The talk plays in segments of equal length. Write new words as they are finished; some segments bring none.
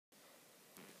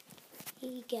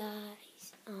Hey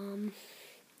guys,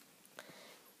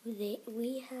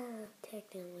 we have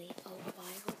technically a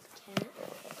wild cat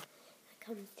that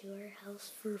comes to our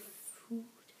house for food.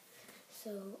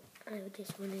 So I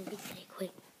just wanted to get a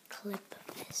quick clip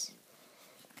of this.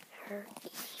 Her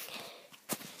eating.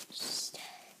 Just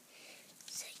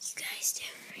set you guys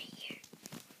down right here.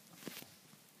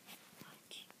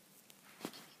 Watch. You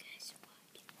guys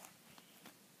watch.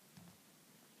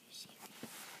 You see her?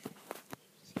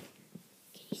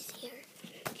 Can you see her?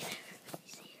 Can everybody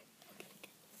see her? Okay,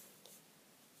 good.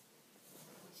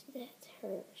 So that's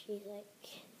her. She's like,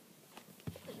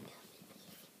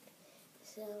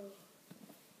 so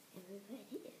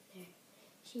everybody is there.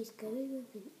 She's going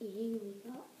up and eating. We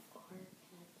got our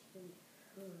cats from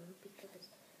her because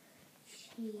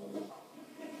she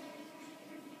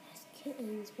has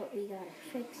kittens, but we got her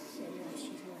fixed, so now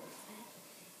she's not fat.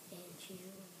 And she's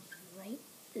right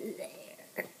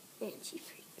there. And she's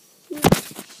pretty cute,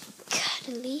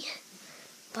 cuddly.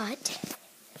 But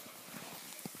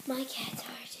my cats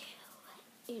are too,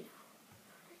 you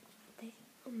know.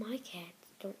 My cats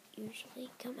don't usually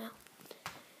come out.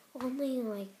 Only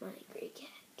like my gray cat,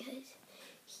 because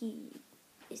he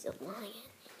is a lion and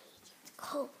he gets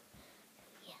cold.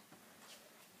 Yeah.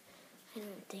 I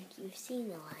don't think you've seen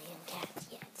the lion cats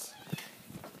yet.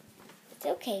 It's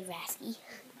okay, Rasky.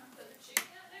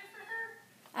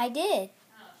 I did.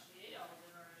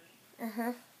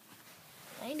 Uh-huh.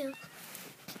 I know.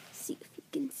 See if you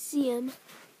can see him.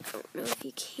 I don't know if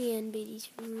you can, but he's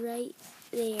right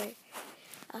there.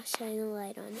 I'll shine a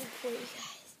light on it for you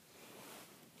guys.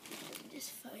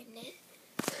 Just find it.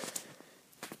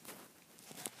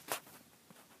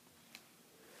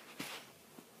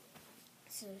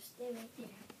 So stay right there,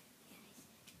 guys.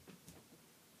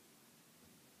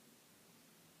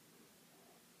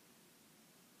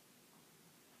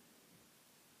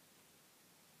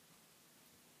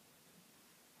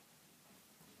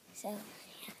 So,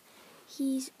 yeah.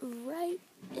 He's right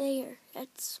there.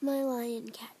 That's my lion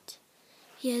cat.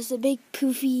 He has a big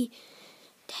poofy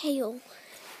tail.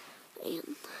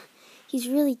 And he's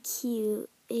really cute.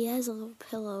 He has a little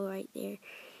pillow right there.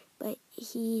 But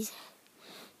he's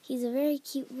a very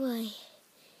cute boy.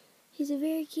 He's a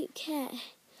very cute cat.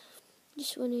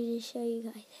 Just wanted to show you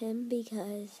guys him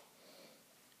because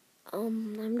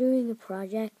I'm doing a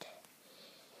project.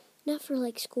 Not for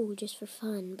like school, just for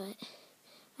fun, but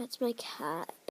that's my cat.